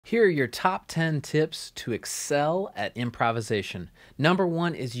Here are your top 10 tips to excel at improvisation. Number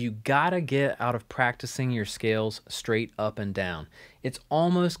one is you gotta get out of practicing your scales straight up and down. It's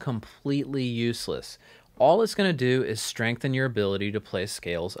almost completely useless. All it's gonna do is strengthen your ability to play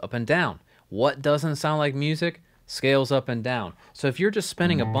scales up and down. What doesn't sound like music? Scales up and down. So if you're just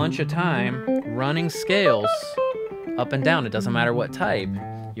spending a bunch of time running scales up and down, it doesn't matter what type,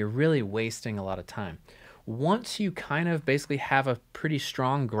 you're really wasting a lot of time. Once you kind of basically have a pretty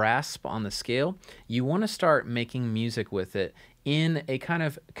strong grasp on the scale, you want to start making music with it in a kind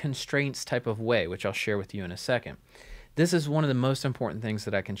of constraints type of way, which I'll share with you in a second. This is one of the most important things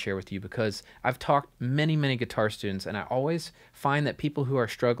that I can share with you because I've talked many guitar students, and I always find that people who are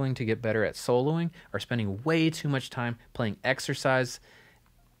struggling to get better at soloing are spending way too much time playing exercise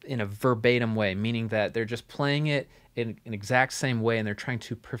in a verbatim way, meaning that they're just playing it in an exact same way and they're trying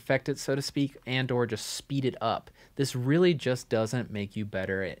to perfect it, so to speak, and or just speed it up. This really just doesn't make you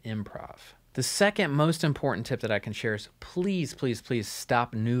better at improv. The second most important tip that I can share is please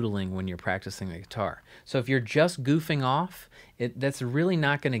stop noodling when you're practicing the guitar. So if you're just goofing off, that's really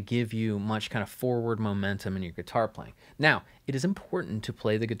not going to give you much kind of forward momentum in your guitar playing. Now, it is important to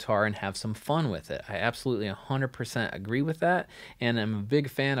play the guitar and have some fun with it. I absolutely 100% agree with that, and I'm a big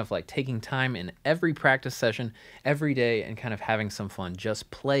fan of like taking time in every practice session every day and kind of having some fun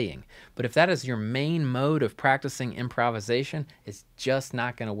just playing. But if that is your main mode of practicing improvisation, it's just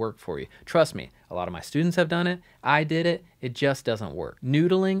not going to work for you. Trust me, a lot of my students have done it. I did it. It just doesn't work.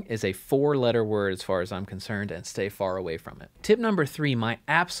 Noodling is a 4-letter word as far as I'm concerned, and stay far away from it. Tip number 3, my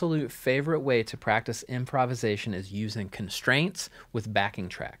absolute favorite way to practice improvisation is using constraints with backing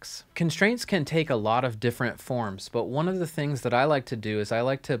tracks. Constraints can take a lot of different forms, but one of the things that I like to do is I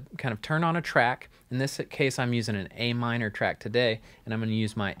like to kind of turn on a track. In this case, I'm using an A minor track today, and I'm going to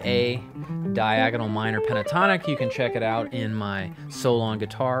use my A diagonal minor pentatonic. You can check it out in my Solo on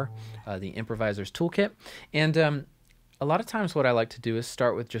Guitar, the Improviser's Toolkit. And a lot of times what I like to do is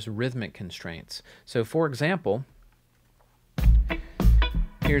start with just rhythmic constraints. So for example,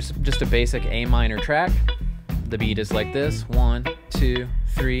 here's just a basic A minor track. The beat is like this, 1, 2,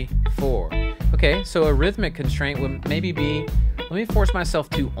 3, 4. Okay, so a rhythmic constraint would maybe be, let me force myself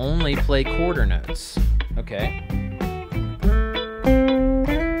to only play quarter notes. Okay.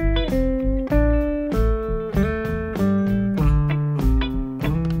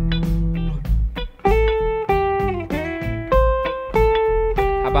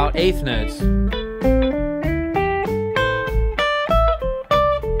 How about eighth notes?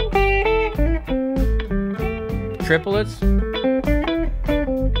 Triplets?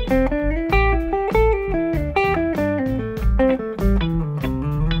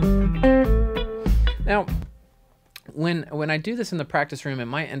 Now, when I do this in the practice room, it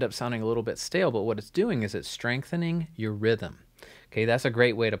might end up sounding a little bit stale, but what it's doing is it's strengthening your rhythm. Okay, that's a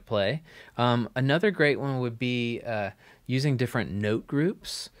great way to play. Another great one would be using different note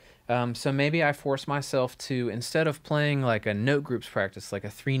groups. So maybe I force myself to, instead of playing like a note groups practice, like a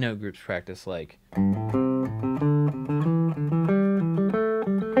 3-note groups practice, like...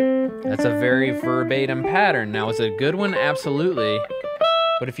 That's a very verbatim pattern. Now, is it a good one? Absolutely.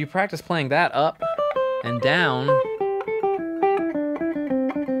 But if you practice playing that up and down,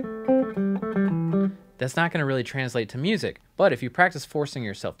 that's not going to really translate to music. But if you practice forcing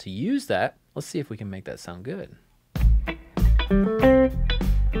yourself to use that, let's see if we can make that sound good.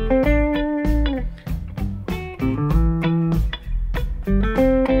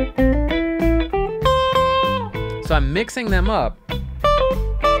 So I'm mixing them up.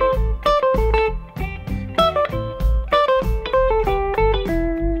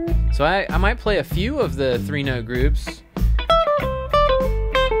 So I might play a few of the 3-note groups.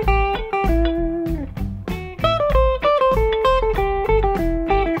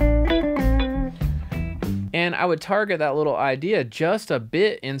 And I would target that little idea just a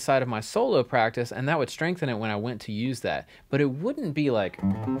bit inside of my solo practice, and that would strengthen it when I went to use that. But it wouldn't be like...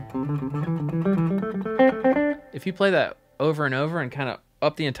 If you play that over and over and kind of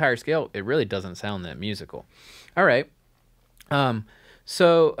up the entire scale, it really doesn't sound that musical. All right.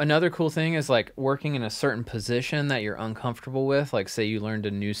 So another cool thing is like working in a certain position that you're uncomfortable with. Like say you learned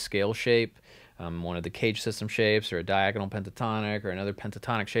a new scale shape, one of the Cage System shapes, or a diagonal pentatonic, or another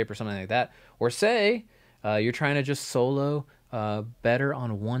pentatonic shape, or something like that. Or say you're trying to just solo better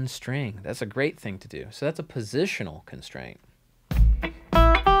on one string. That's a great thing to do. So that's a positional constraint.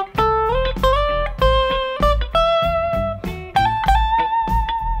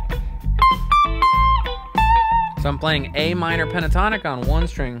 So I'm playing A minor pentatonic on one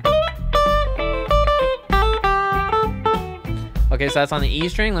string. Okay, so that's on the E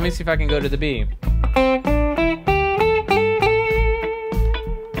string. Let me see if I can go to the B.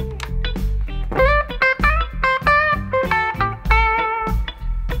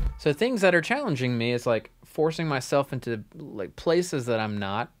 So things that are challenging me is like forcing myself into like places that I'm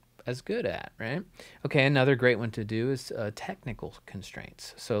not as good at, right? Okay, another great one to do is technical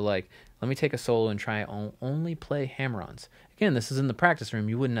constraints. So like, let me take a solo and try only play hammer-ons. Again, this is in the practice room.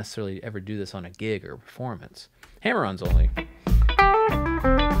 You wouldn't necessarily ever do this on a gig or performance. Hammer-ons only.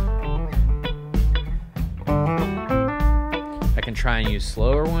 I can try and use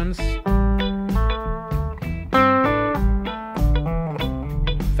slower ones.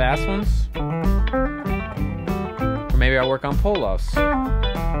 Fast ones. Or maybe I work on pull-offs.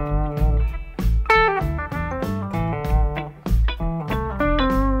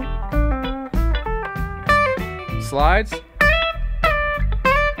 Slides.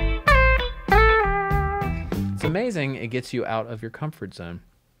 It's amazing. It gets you out of your comfort zone.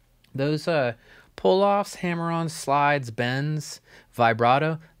 Those pull-offs, hammer-ons, slides, bends,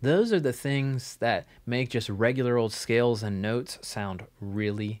 vibrato, those are the things that make just regular old scales and notes sound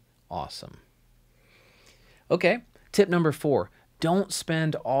really awesome. Okay, tip number 4. Don't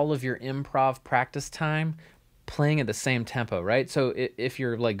spend all of your improv practice time playing at the same tempo, right? So if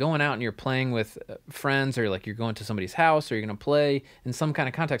you're like going out and you're playing with friends, or like you're going to somebody's house, or you're going to play in some kind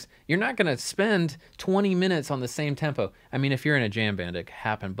of context, you're not going to spend 20 minutes on the same tempo. I mean, if you're in a jam band, it can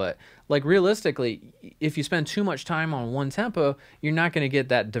happen, but like realistically, if you spend too much time on one tempo, you're not going to get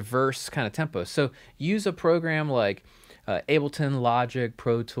that diverse kind of tempo. So use a program like Ableton, Logic,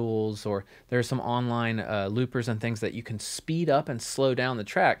 Pro Tools, or there's some online loopers and things that you can speed up and slow down the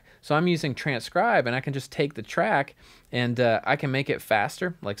track. So I'm using Transcribe, and I can just take the track and I can make it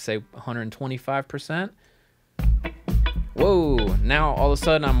faster, like say 125%. Whoa, now all of a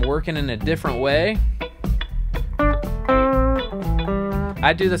sudden I'm working in a different way.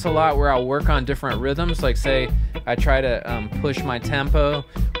 I do this a lot where I'll work on different rhythms, like say I try to push my tempo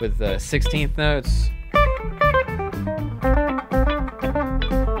with the 16th notes.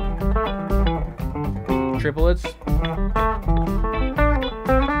 Triplets.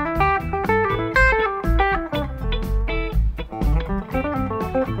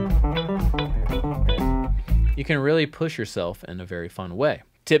 You can really push yourself in a very fun way.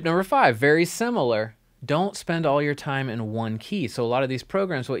 Tip number 5, very similar. Don't spend all your time in one key. So a lot of these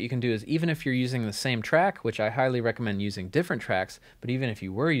programs, what you can do is, even if you're using the same track, which I highly recommend using different tracks, but even if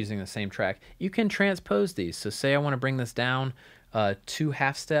you were using the same track, you can transpose these. So say I want to bring this down 2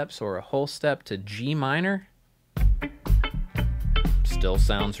 half steps or a whole step to G minor. Still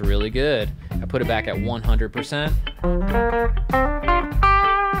sounds really good. I put it back at 100%.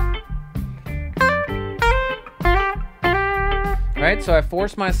 Right, so I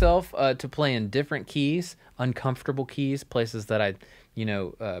force myself to play in different keys, uncomfortable keys, places that I,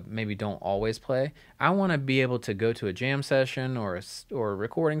 maybe don't always play. I want to be able to go to a jam session or a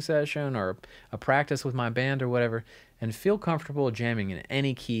recording session or a practice with my band or whatever, and feel comfortable jamming in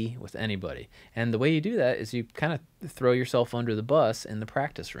any key with anybody. And the way you do that is you kind of throw yourself under the bus in the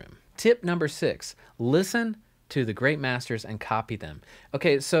practice room. Tip number 6, listen to the great masters and copy them.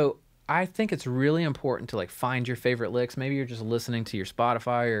 Okay, so I think it's really important to like find your favorite licks. Maybe you're just listening to your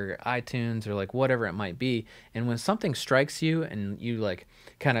Spotify or your iTunes or like whatever it might be. And when something strikes you and you like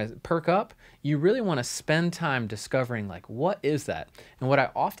kind of perk up, you really want to spend time discovering like, what is that? And what I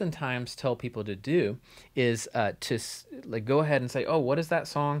oftentimes tell people to do is to like go ahead and say, oh, what is that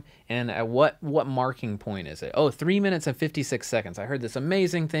song? And at what marking point is it? Oh, 3 minutes and 56 seconds. I heard this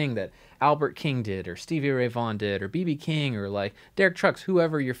amazing thing that Albert King did, or Stevie Ray Vaughan did, or B.B. King, or like Derek Trucks,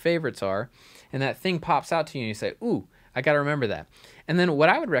 whoever your favorites are. And that thing pops out to you and you say, ooh, I got to remember that. And then what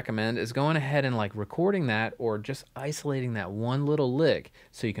I would recommend is going ahead and like recording that, or just isolating that one little lick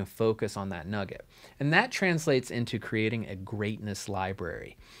so you can focus on that nugget. And that translates into creating a greatness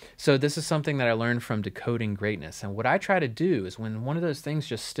library. So this is something that I learned from Decoding Greatness. And what I try to do is, when one of those things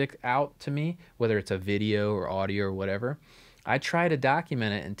just stick out to me, whether it's a video or audio or whatever, I try to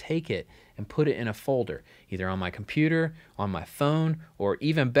document it and take it and put it in a folder, either on my computer, on my phone, or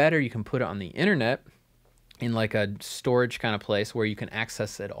even better, you can put it on the internet in like a storage kind of place where you can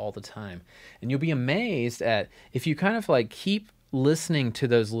access it all the time. And you'll be amazed at, if you kind of like keep listening to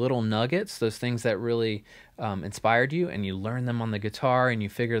those little nuggets, those things that really inspired you, and you learn them on the guitar and you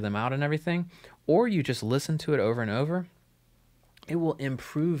figure them out and everything, or you just listen to it over and over, it will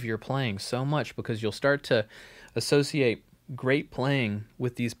improve your playing so much, because you'll start to associate great playing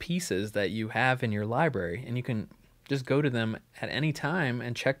with these pieces that you have in your library, and you can just go to them at any time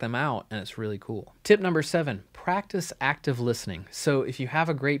and check them out, and it's really cool. Tip number 7, practice active listening. So if you have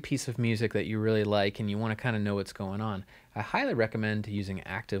a great piece of music that you really like and you want to kind of know what's going on, I highly recommend using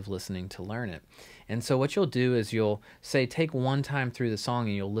active listening to learn it. And so what you'll do is you'll say take one time through the song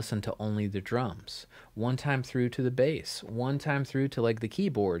and you'll listen to only the drums, one time through to the bass, one time through to like the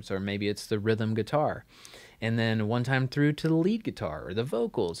keyboards, or maybe it's the rhythm guitar, and then one time through to the lead guitar or the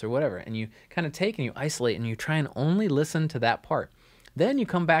vocals or whatever. And you kind of take and you isolate and you try and only listen to that part. Then you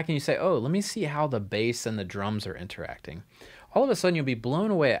come back and you say, oh, let me see how the bass and the drums are interacting. All of a sudden you'll be blown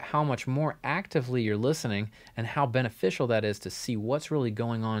away at how much more actively you're listening and how beneficial that is to see what's really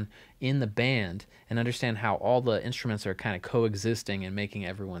going on in the band and understand how all the instruments are kind of coexisting and making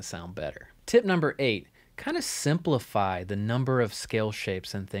everyone sound better. Tip number 8. Kind of simplify the number of scale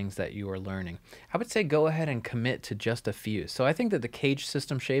shapes and things that you are learning. I would say go ahead and commit to just a few. So I think that the cage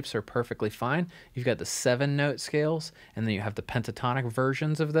system shapes are perfectly fine. You've got the 7-note scales, and then you have the pentatonic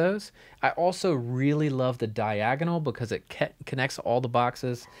versions of those. I also really love the diagonal because it connects all the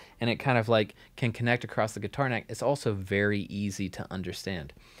boxes and it kind of like can connect across the guitar neck. It's also very easy to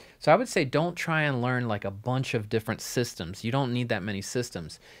understand. So I would say don't try and learn like a bunch of different systems. You don't need that many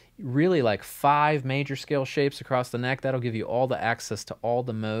systems. Really like 5 major scale shapes across the neck. That'll give you all the access to all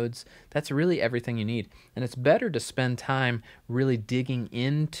the modes. That's really everything you need. And it's better to spend time really digging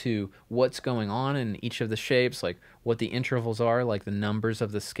into what's going on in each of the shapes, like what the intervals are, like the numbers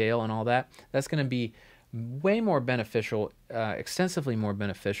of the scale and all that. That's going to be way more beneficial, extensively more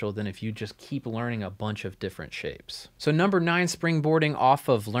beneficial than if you just keep learning a bunch of different shapes. So number 9, springboarding off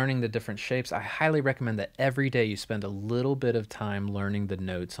of learning the different shapes. I highly recommend that every day you spend a little bit of time learning the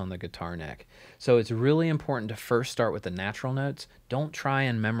notes on the guitar neck. So it's really important to first start with the natural notes. Don't try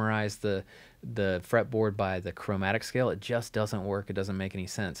and memorize the fretboard by the chromatic scale. It just doesn't work. It doesn't make any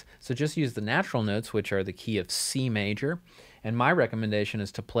sense. So just use the natural notes, which are the key of C major. And my recommendation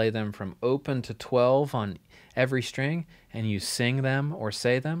is to play them from open to 12 on every string, and you sing them or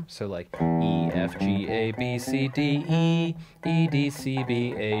say them. So like E, F, G, A, B, C, D, E, E, D, C,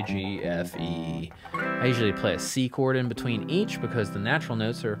 B, A, G, F, E. I usually play a C chord in between each because the natural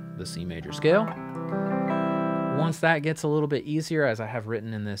notes are the C major scale. Once that gets a little bit easier, as I have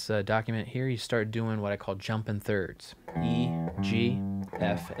written in this document here, you start doing what I call jumping thirds. E, G,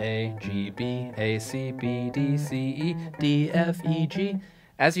 F, A, G, B, A, C, B, D, C, E, D, F, E, G.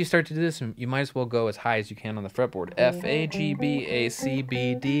 As you start to do this, you might as well go as high as you can on the fretboard. F, A, G, B, A, C,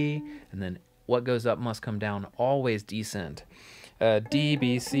 B, D, and then what goes up must come down, always descend. D,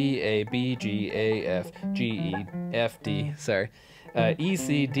 B, C, A, B, G, A, F, G, E, F, D, sorry. E,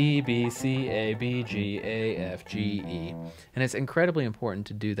 C, D, B, C, A, B, G, A, F, G, E. And it's incredibly important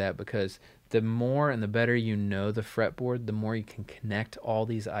to do that because the more and the better you know the fretboard, the more you can connect all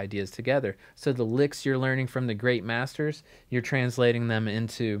these ideas together. So the licks you're learning from the great masters, you're translating them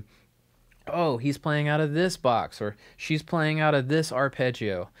into, oh, he's playing out of this box, or she's playing out of this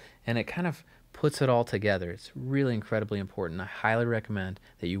arpeggio. And it kind of puts it all together. It's really incredibly important. I highly recommend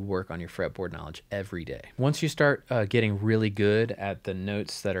that you work on your fretboard knowledge every day. Once you start getting really good at the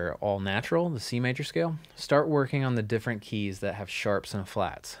notes that are all natural, the C major scale, start working on the different keys that have sharps and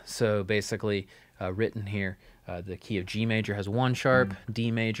flats. So basically written here, the key of G major has 1 sharp, D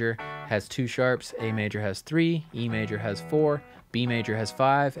major has 2 sharps, A major has 3, E major has 4, B major has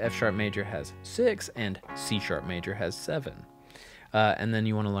 5, F sharp major has 6, and C sharp major has 7. And then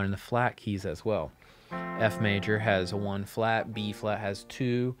you want to learn the flat keys as well. F major has 1 flat, B flat has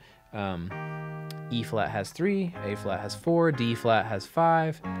 2, E flat has 3, A flat has 4, D flat has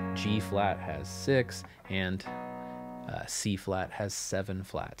 5, G flat has 6, and C flat has 7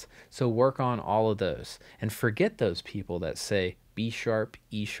 flats. So work on all of those and forget those people that say B sharp,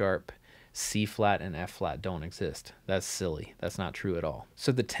 E sharp, C flat, and F flat don't exist. That's silly. That's not true at all.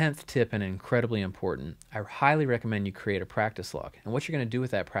 So the 10th tip, and incredibly important, I highly recommend you create a practice log. And what you're going to do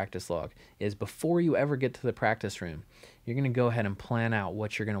with that practice log is before you ever get to the practice room, you're going to go ahead and plan out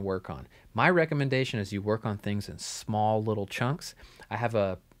what you're going to work on. My recommendation is you work on things in small little chunks. I have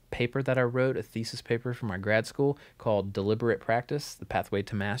a paper that I wrote, a thesis paper for my grad school called Deliberate Practice, The Pathway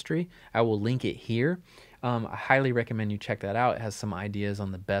to Mastery. I will link it here. I highly recommend you check that out. It has some ideas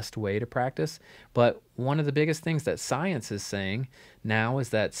on the best way to practice. But one of the biggest things that science is saying now is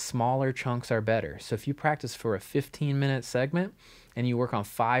that smaller chunks are better. So if you practice for a 15-minute segment and you work on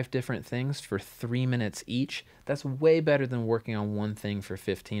 5 different things for 3 minutes each, that's way better than working on one thing for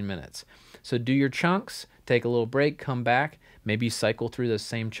 15 minutes. So do your chunks, take a little break, come back. Maybe you cycle through those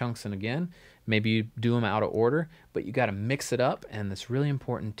same chunks and again. Maybe you do them out of order, but you got to mix it up, and it's really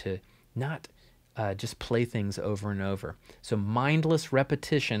important to not just play things over and over. So mindless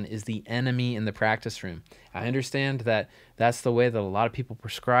repetition is the enemy in the practice room. I understand that that's the way that a lot of people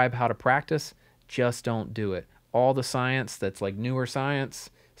prescribe how to practice. Just don't do it. All the science that's like newer science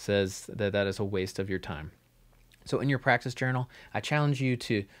says that that is a waste of your time. So in your practice journal, I challenge you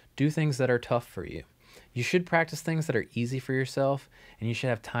to do things that are tough for you. You should practice things that are easy for yourself, and you should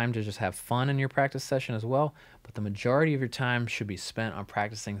have time to just have fun in your practice session as well. But the majority of your time should be spent on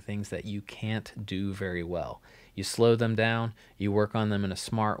practicing things that you can't do very well. You slow them down, you work on them in a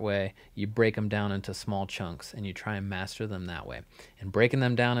smart way, you break them down into small chunks, and you try and master them that way. And breaking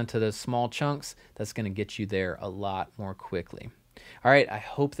them down into those small chunks, that's going to get you there a lot more quickly. All right, I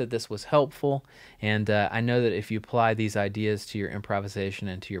hope that this was helpful, and I know that if you apply these ideas to your improvisation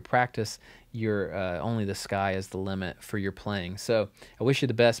and to your practice, you're only the sky is the limit for your playing. So I wish you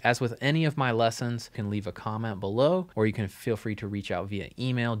the best. As with any of my lessons, you can leave a comment below, or you can feel free to reach out via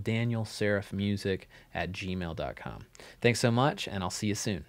email, danielserifmusic@gmail.com. Thanks so much, and I'll see you soon.